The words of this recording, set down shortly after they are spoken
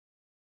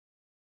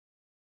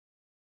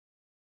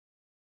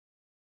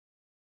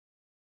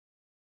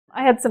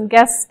I had some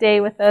guests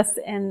stay with us,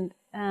 and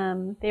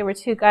they were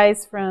two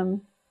guys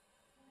from,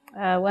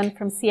 one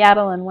from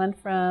Seattle and one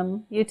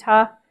from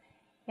Utah,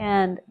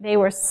 and they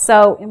were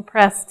so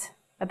impressed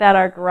about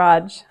our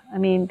garage. I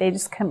mean, they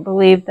just couldn't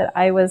believe that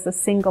I was a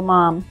single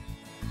mom,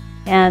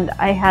 and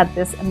I had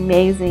this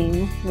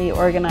amazingly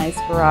organized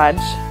garage,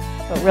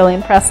 so it really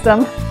impressed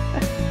them.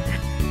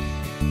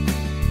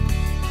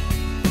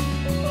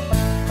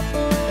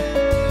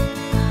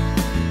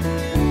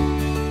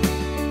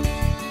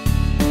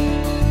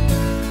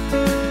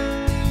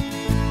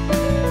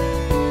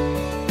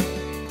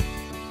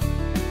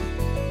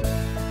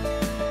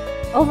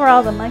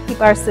 Overall, the Monkey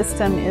Bar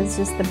system is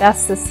just the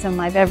best system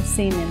I've ever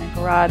seen in a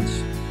garage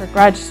for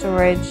garage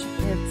storage.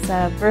 It's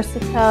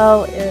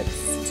versatile, it's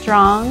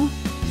strong,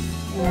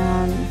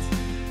 and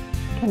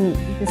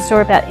you can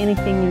store about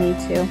anything you need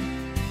to.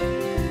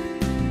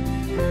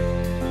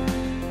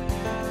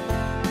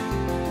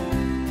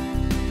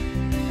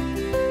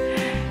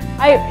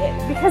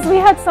 Because we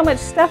had so much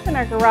stuff in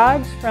our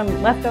garage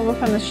leftover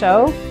from the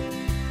show,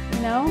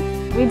 you know,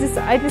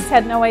 I just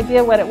had no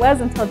idea what it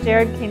was until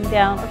Jared came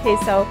down. Okay,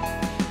 so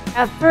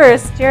at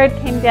first, Jared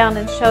came down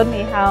and showed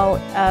me how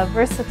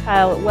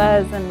versatile it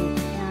was, and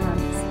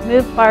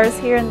moved bars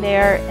here and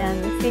there,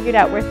 and we figured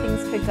out where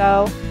things could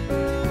go.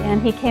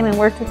 And he came and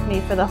worked with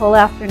me for the whole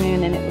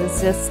afternoon, and it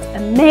was just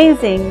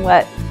amazing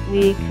what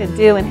we could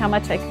do and how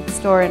much I could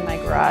store in my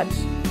garage.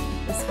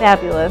 It was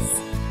fabulous.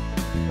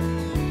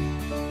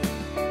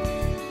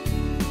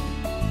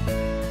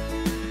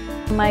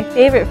 My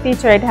favorite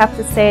feature I'd have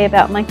to say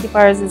about Monkey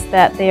Bars is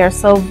that they are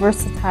so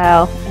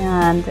versatile,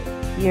 and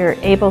you're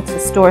able to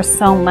store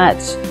so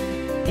much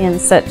in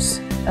such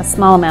a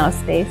small amount of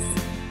space.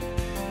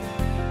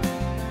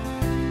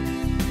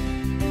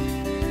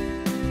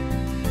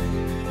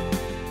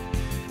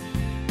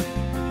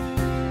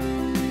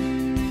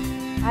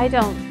 I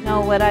don't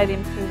know what I'd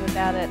improve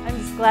about it. I'm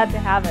just glad to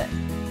have it.